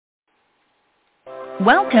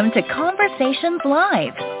Welcome to Conversations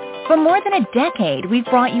Live. For more than a decade, we've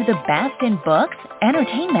brought you the best in books,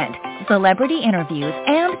 entertainment, celebrity interviews,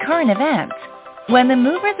 and current events. When the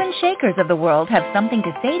movers and shakers of the world have something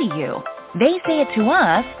to say to you, they say it to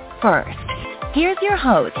us first. Here's your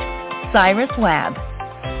host, Cyrus Webb.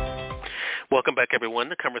 Welcome back, everyone,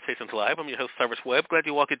 to Conversations Live. I'm your host, Cyrus Webb. Glad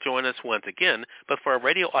you all could join us once again. But for our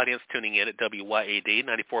radio audience tuning in at WYAD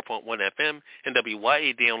 94.1 FM and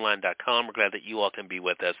WYADonline.com, we're glad that you all can be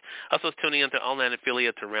with us. Also tuning in to online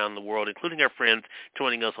affiliates around the world, including our friends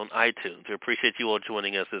joining us on iTunes. We appreciate you all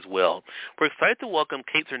joining us as well. We're excited to welcome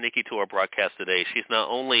Kate Zernike to our broadcast today. She's not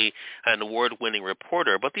only an award-winning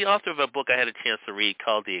reporter, but the author of a book I had a chance to read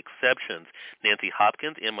called The Exceptions, Nancy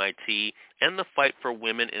Hopkins, MIT, and the Fight for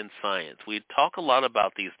Women in Science. We talk a lot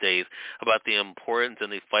about these days about the importance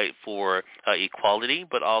and the fight for equality,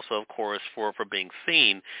 but also, of course, for being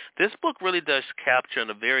seen. This book really does capture in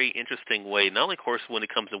a very interesting way, not only, of course, when it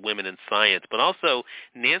comes to women in science, but also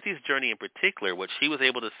Nancy's journey in particular, what she was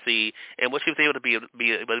able to see and what she was able to be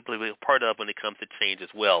a part of when it comes to change as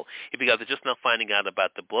well. If you guys are just now finding out about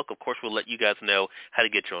the book, of course, we'll let you guys know how to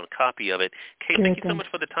get your own copy of it. Kate, thank you so much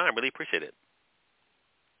for the time. Really appreciate it.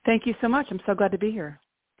 Thank you so much. I'm so glad to be here.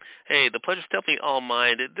 Hey, the pleasure's definitely all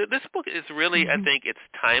mine. This book is really, I think, it's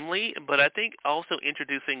timely, but I think also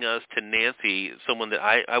introducing us to Nancy, someone that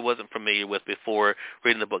I wasn't familiar with before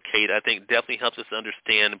reading the book, Kate, I think definitely helps us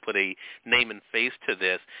understand and put a name and face to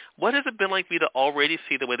this. What has it been like for you to already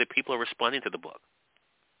see the way that people are responding to the book?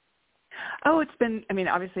 Oh,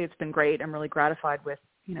 obviously it's been great. I'm really gratified with,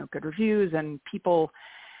 good reviews and people.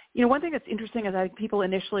 One thing that's interesting is I think people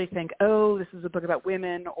initially think, oh, this is a book about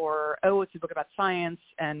women, or, oh, it's a book about science,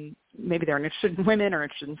 and maybe they're interested in women or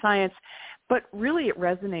interested in science. But really it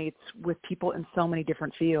resonates with people in so many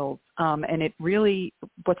different fields. And it really,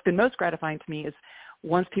 what's been most gratifying to me is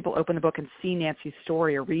once people open the book and see Nancy's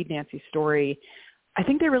story or read Nancy's story, I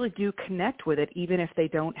think they really do connect with it, even if they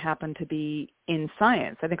don't happen to be in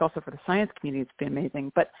science. I think also for the science community it's been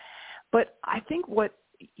amazing. But I think what,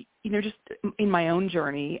 just in my own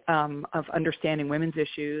journey of understanding women's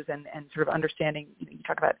issues and sort of understanding, you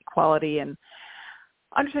talk about equality and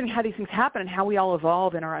understanding how these things happen and how we all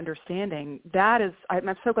evolve in our understanding,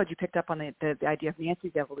 I'm so glad you picked up on the idea of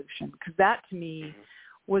Nancy's evolution, because that to me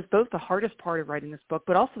was both the hardest part of writing this book,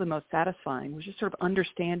 but also the most satisfying, was just sort of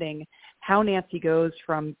understanding how Nancy goes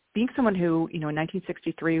from being someone who, in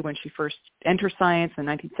 1963 when she first enters science, and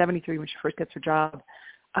 1973 when she first gets her job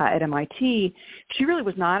at MIT, she really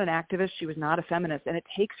was not an activist. She was not a feminist, and it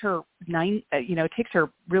takes her really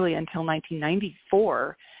until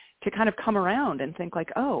 1994 to kind of come around and think like,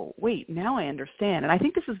 oh, wait, now I understand. And I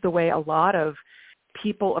think this is the way a lot of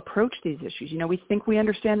people approach these issues. We think we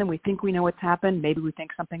understand them. We think we know what's happened. Maybe we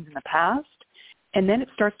think something's in the past, and then it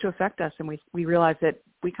starts to affect us, and we realize that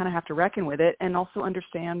we kind of have to reckon with it and also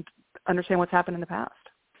understand what's happened in the past.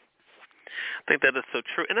 I think that is so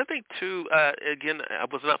true. And I think, too, again, I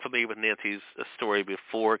was not familiar with Nancy's story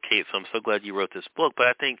before, Kate, so I'm so glad you wrote this book. But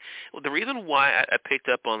I think the reason why I picked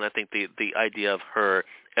up on, I think, the idea of her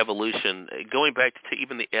evolution, going back to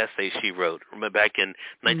even the essay she wrote back in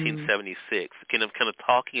 1976, kind of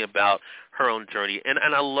talking about her own journey. And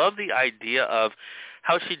I love the idea of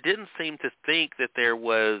how she didn't seem to think that there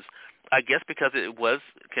was, I guess because it was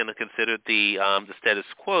kind of considered the status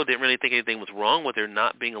quo, didn't really think anything was wrong with there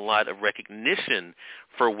not being a lot of recognition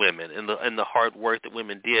for women and the hard work that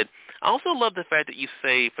women did. I also love the fact that you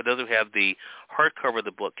say, for those who have the hardcover of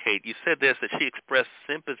the book, Kate, you said this, that she expressed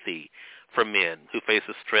sympathy for men who face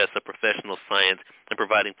the stress of professional science and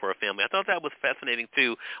providing for a family. I thought that was fascinating,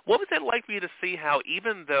 too. What was it like for you to see how,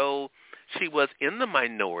 even though she was in the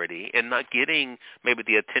minority and not getting maybe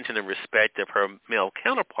the attention and respect of her male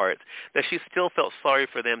counterparts, that she still felt sorry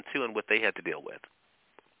for them, too, and what they had to deal with?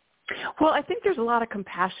 Well, I think there's a lot of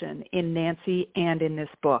compassion in Nancy and in this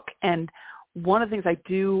book. And one of the things I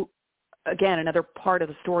do, again, another part of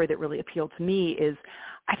the story that really appealed to me is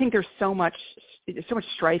I think there's so much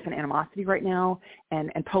strife and animosity right now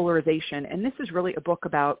and polarization. And this is really a book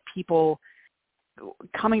about people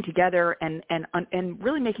coming together and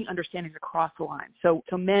really making understandings across the line. So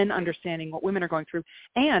men understanding what women are going through,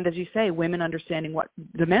 and as you say, women understanding what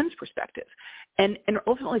the men's perspective, and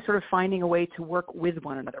ultimately sort of finding a way to work with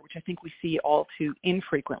one another, which I think we see all too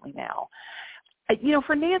infrequently now.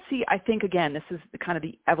 For Nancy, I think, again, this is kind of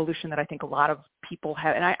the evolution that I think a lot of people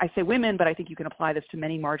have, and I say women, but I think you can apply this to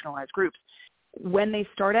many marginalized groups. When they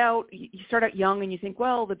start out, you start out young and you think,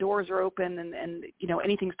 well, the doors are open and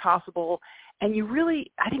anything's possible. And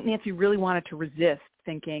I think Nancy really wanted to resist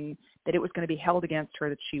thinking that it was going to be held against her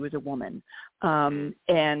that she was a woman, and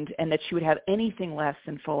that she would have anything less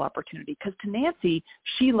than full opportunity. Because to Nancy,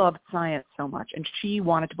 she loved science so much, and she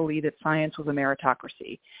wanted to believe that science was a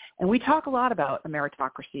meritocracy. And we talk a lot about a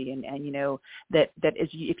meritocracy, and you know that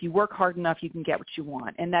if you work hard enough, you can get what you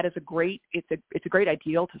want, and that is it's a great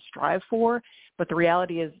ideal to strive for. But the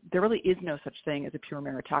reality is there really is no such thing as a pure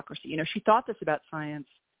meritocracy. You know, she thought this about science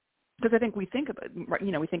because I think we think of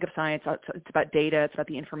science, it's about data, it's about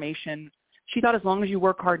the information. She thought as long as you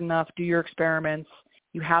work hard enough, do your experiments,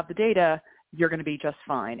 you have the data, you're going to be just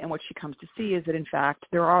fine. And what she comes to see is that, in fact,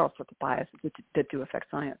 there are all sorts of biases that do affect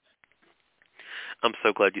science. I'm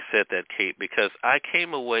so glad you said that, Kate, because I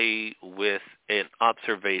came away with an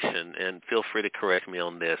observation, and feel free to correct me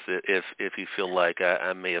on this if you feel like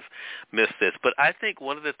I may have missed this. But I think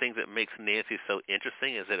one of the things that makes Nancy so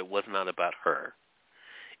interesting is that it was not about her.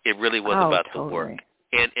 It really was about totally. the work.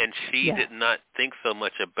 And she did not think so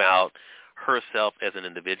much about herself as an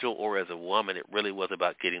individual or as a woman. It really was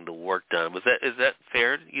about getting the work done. Is that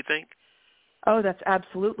fair, you think? Oh, that's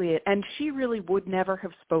absolutely it. And she really would never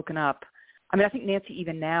have spoken up. I mean, I think Nancy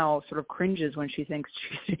even now sort of cringes when she thinks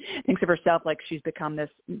of herself like she's become this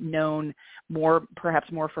known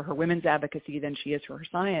perhaps more for her women's advocacy than she is for her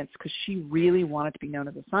science, because she really wanted to be known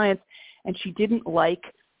as a science. And she didn't like,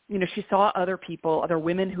 you know, she saw other people, other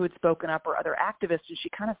women who had spoken up or other activists,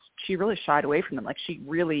 and she really shied away from them. Like, she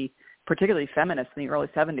really, particularly feminists in the early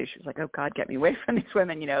 70s, she was like, oh God, get me away from these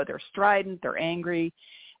women. You know, they're strident, they're angry.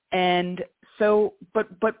 And so, but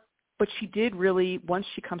she did really, once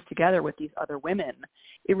she comes together with these other women,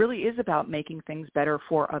 it really is about making things better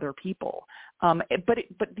for other people. But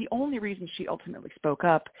the only reason she ultimately spoke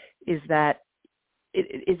up is that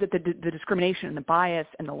the discrimination and the bias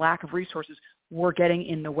and the lack of resources were getting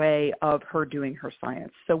in the way of her doing her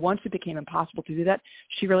science. So once it became impossible to do that,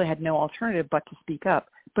 she really had no alternative but to speak up.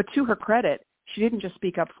 But to her credit, she didn't just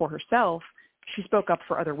speak up for herself. She spoke up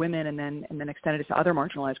for other women and then extended it to other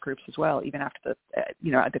marginalized groups as well, even after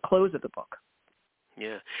at the close of the book.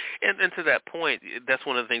 Yeah, and to that point, that's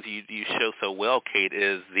one of the things you show so well, Kate,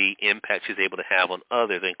 is the impact she's able to have on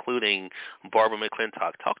others, including Barbara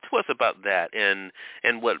McClintock. Talk to us about that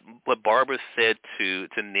and what Barbara said to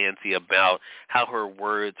Nancy about how her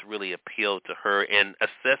words really appealed to her and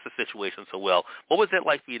assessed the situation so well. What was it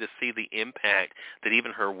like for you to see the impact that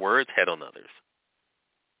even her words had on others?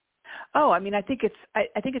 Oh, I mean, I think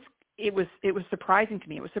it was surprising to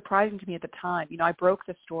me. It was surprising to me at the time. You know, I broke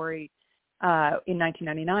the story in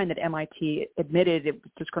 1999 that MIT admitted it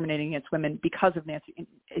was discriminating against women because of Nancy.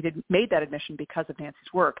 It had made that admission because of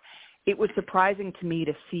Nancy's work. It was surprising to me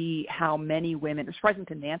to see how many women, it was surprising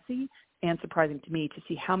to Nancy and surprising to me to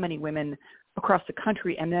see how many women across the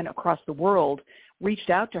country and then across the world reached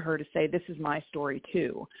out to her to say, this is my story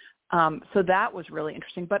too. So that was really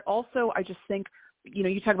interesting. But also, I just think, you know,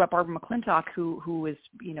 you talk about Barbara McClintock, who is,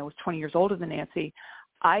 you know, was 20 years older than Nancy.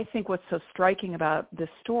 I think what's so striking about this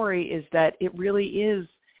story is that it really is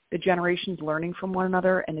the generations learning from one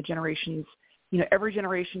another, and the generations, you know, every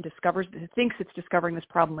generation thinks it's discovering this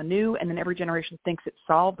problem anew, and then every generation thinks it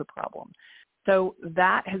solved the problem. So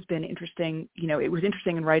that has been interesting. You know, it was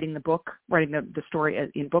interesting in writing the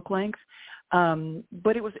story in book length.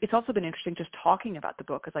 But it's also been interesting just talking about the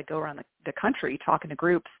book as I go around the country, talking to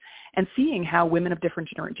groups and seeing how women of different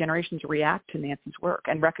generations react to Nancy's work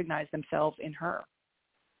and recognize themselves in her.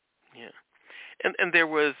 Yeah. And there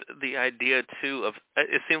was the idea, too, of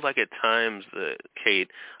it seems like at times, Kate,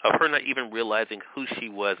 of her not even realizing who she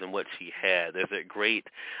was and what she had. There's a great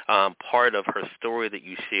part of her story that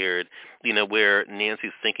you shared, you know, where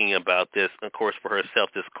Nancy's thinking about this, of course, for herself,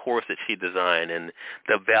 this course that she designed and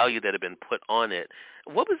the value that had been put on it.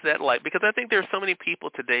 What was that like? Because I think there are so many people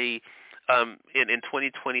today in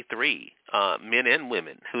 2023, men and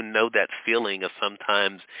women, who know that feeling of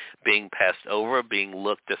sometimes being passed over, being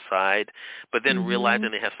looked aside, but then realizing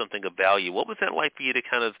they have something of value. What was that like for you to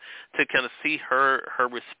kind of see her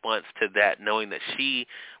response to that, knowing that she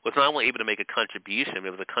was not only able to make a contribution, but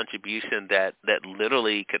it was a contribution that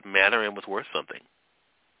literally could matter and was worth something?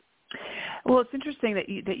 Well, it's interesting that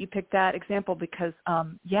you picked that example because,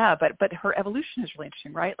 but her evolution is really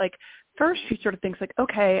interesting, right? Like, first she sort of thinks like,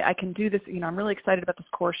 okay, I can do this. You know, I'm really excited about this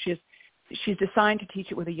course. She's designed to teach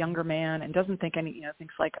it with a younger man and doesn't think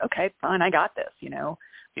thinks like, okay, fine, I got this, you know.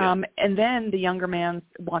 Yeah. And then the younger man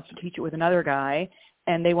wants to teach it with another guy,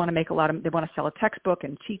 and they want to they want to sell a textbook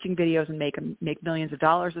and teaching videos and make millions of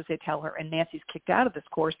dollars, as they tell her. And Nancy's kicked out of this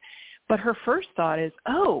course. But her first thought is,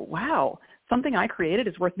 oh, wow, something I created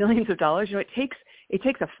is worth millions of dollars. You know, it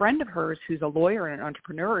takes a friend of hers who's a lawyer and an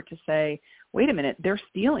entrepreneur to say, wait a minute, they're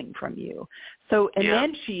stealing from you. So, and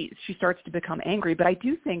then she starts to become angry. But I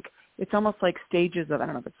do think it's almost like stages of, I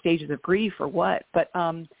don't know if it's stages of grief or what, but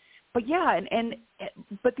yeah,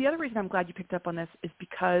 but the other reason I'm glad you picked up on this is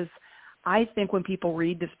because I think when people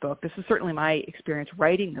read this book, this is certainly my experience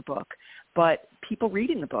writing the book, but people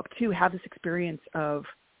reading the book too have this experience of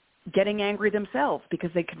getting angry themselves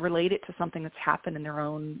because they can relate it to something that's happened in their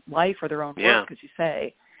own life or their own work, as you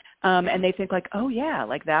say. And they think like, oh yeah,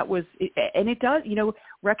 like that was, and it does,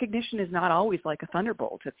 recognition is not always like a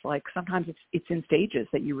thunderbolt. It's like sometimes it's in stages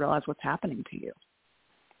that you realize what's happening to you.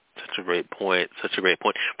 Such a great point. For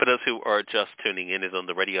those who are just tuning in, is on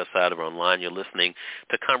the radio side or online, you're listening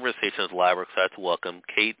to Conversations Live. We're excited to welcome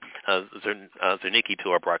Kate Zernike to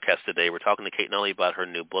our broadcast today. We're talking to Kate not only about her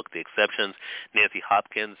new book, The Exceptions, Nancy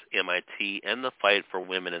Hopkins, MIT, and the Fight for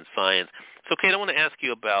Women in Science. So, Kate, I want to ask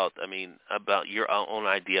you about your own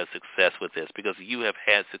idea of success with this, because you have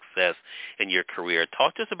had success in your career.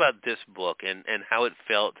 Talk to us about this book and how it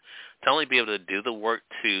felt to not only be able to do the work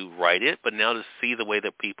to write it, but now to see the way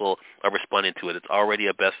that people are responding to it. It's already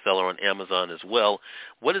a bestseller on Amazon as well.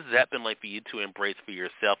 What has that been like for you to embrace for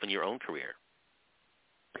yourself in your own career?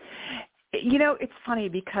 It's funny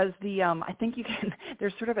because I think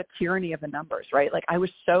there's sort of a tyranny of the numbers, right? Like I was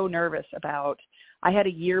so nervous I had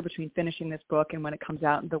a year between finishing this book and when it comes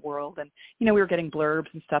out in the world, and, we were getting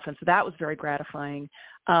blurbs and stuff, and so that was very gratifying.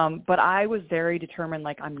 But I was very determined,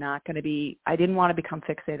 like I didn't want to become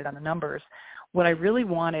fixated on the numbers. What I really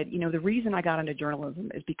wanted, the reason I got into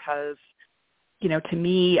journalism is because, to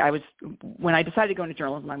me, when I decided to go into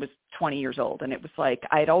journalism, I was 20 years old, and it was like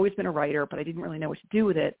I had always been a writer, but I didn't really know what to do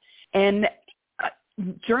with it. And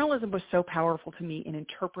journalism was so powerful to me in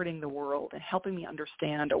interpreting the world and helping me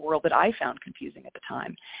understand a world that I found confusing at the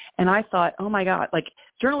time. And I thought, oh my God, like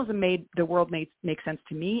journalism made the world make sense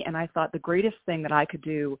to me. And I thought the greatest thing that I could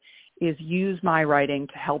do is use my writing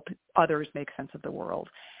to help others make sense of the world.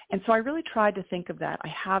 And so I really tried to think of that. I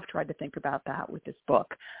have tried to think about that with this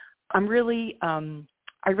book. It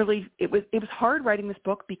was hard writing this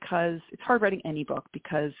book because it's hard writing any book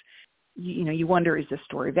because you wonder, is this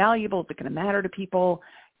story valuable? Is it going to matter to people?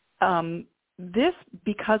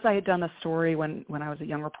 Because I had done the story when I was a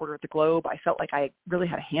young reporter at the Globe, I felt like I really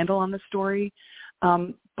had a handle on the story.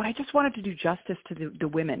 But I just wanted to do justice to the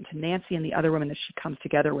women, to Nancy and the other women that she comes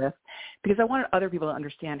together with, because I wanted other people to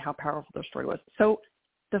understand how powerful their story was. So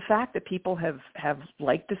the fact that people have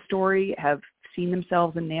liked the story, have seen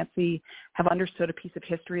themselves in Nancy, have understood a piece of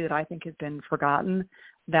history that I think has been forgotten,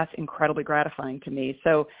 that's incredibly gratifying to me.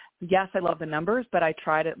 So yes, I love the numbers, but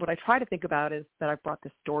what I try to think about is that I've brought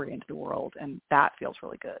this story into the world, and that feels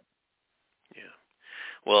really good. Yeah.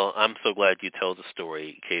 Well, I'm so glad you told the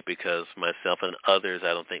story, Kate, because myself and others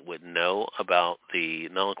I don't think would know about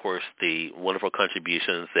not only, of course, the wonderful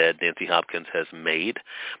contributions that Nancy Hopkins has made,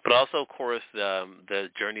 but also, of course, the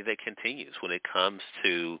journey that continues when it comes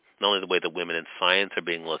to not only the way that women in science are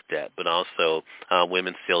being looked at, but also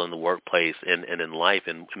women still in the workplace and in life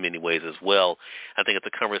in many ways as well. I think it's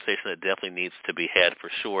a conversation that definitely needs to be had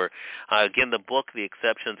for sure. Again, the book, The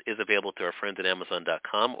Exceptions, is available to our friends at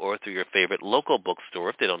Amazon.com or through your favorite local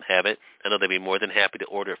bookstore. If they don't have it, I know they'd be more than happy to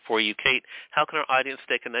order it for you. Kate, how can our audience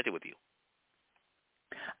stay connected with you?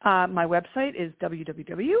 My website is I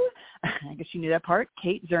guess you knew that part,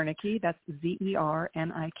 Kate Zernike, that's ZERNIKE.com,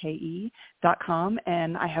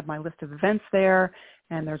 and I have my list of events there,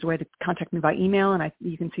 and there's a way to contact me by email, and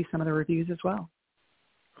you can see some of the reviews as well.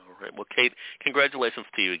 All right. Well, Kate, congratulations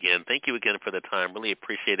to you again. Thank you again for the time. Really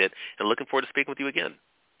appreciate it, and looking forward to speaking with you again.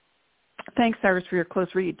 Thanks, Cyrus, for your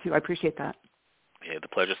close read, too. I appreciate that. Yeah, the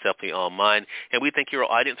pleasure is definitely all mine. And we thank your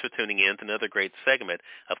audience for tuning in to another great segment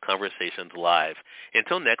of Conversations Live.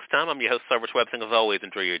 Until next time, I'm your host, Cyrus Webb, saying as always,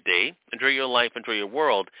 enjoy your day, enjoy your life, enjoy your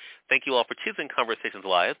world. Thank you all for choosing Conversations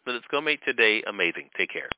Live. Let's go make today amazing. Take care.